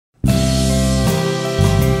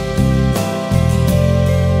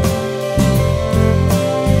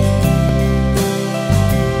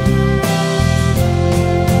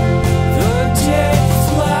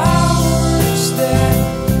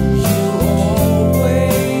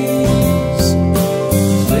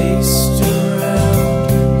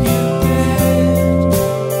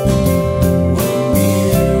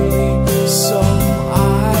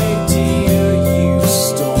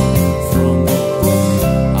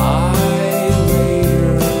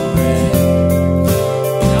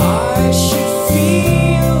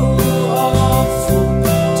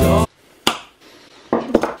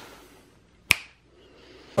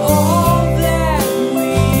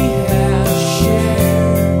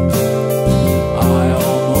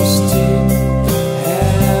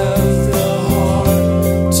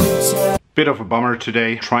Bit of a bummer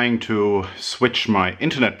today, trying to switch my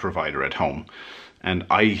internet provider at home. And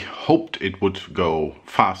I hoped it would go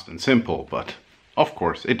fast and simple, but of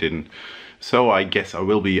course it didn't. So I guess I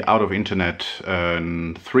will be out of internet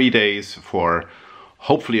in 3 days for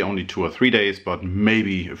hopefully only 2 or 3 days, but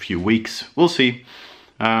maybe a few weeks. We'll see.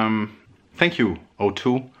 Thank you,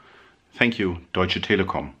 O2. Thank you, Deutsche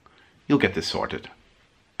Telekom. You'll get this sorted.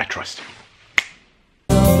 I trust you.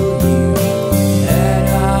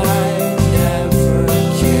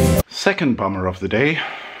 Second bummer of the day.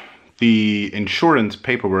 The insurance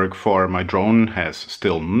paperwork for my drone has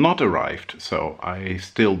still not arrived, so I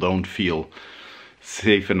still don't feel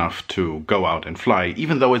safe enough to go out and fly,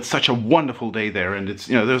 even though it's such a wonderful day there and it's,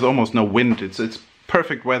 there's almost no wind. It's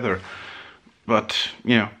perfect weather. But,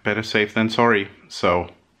 better safe than sorry. So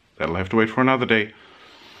that'll have to wait for another day.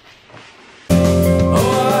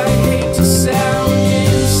 Oh, I hate to sound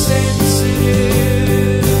insensitive.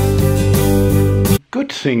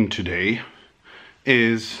 Good thing today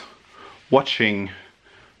is watching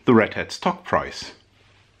the Red Hat stock price.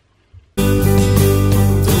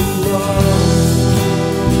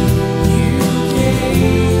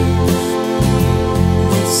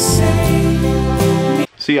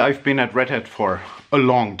 See, I've been at Red Hat for a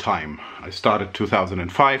long time. I started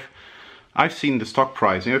 2005. I've seen the stock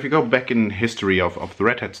price. If you go back in history of the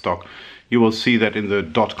Red Hat stock, you will see that in the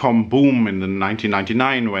 .com boom in the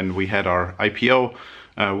 1999 when we had our IPO,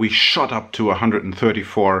 we shot up to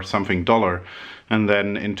 134 something dollar, and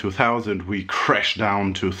then in 2000 we crashed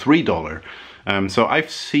down to $3. So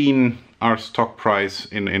I've seen our stock price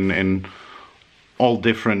in all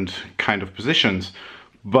different kind of positions,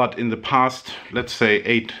 but in the past, let's say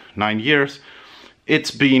 8-9 years,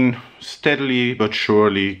 it's been steadily but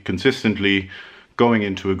surely, consistently going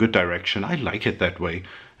into a good direction. I like it that way.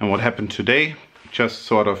 And what happened today just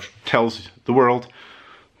sort of tells the world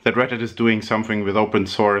that Red Hat is doing something with open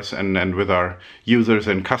source and with our users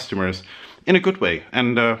and customers in a good way.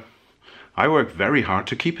 And I work very hard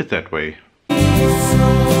to keep it that way.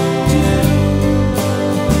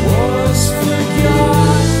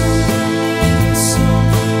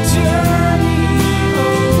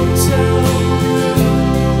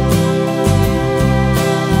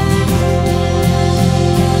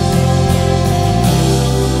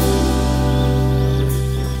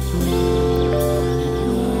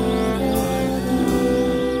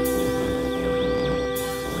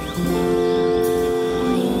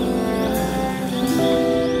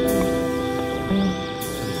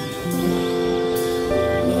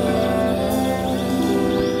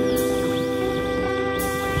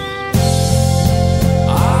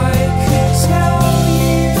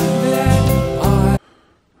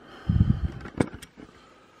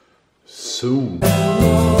 Soon.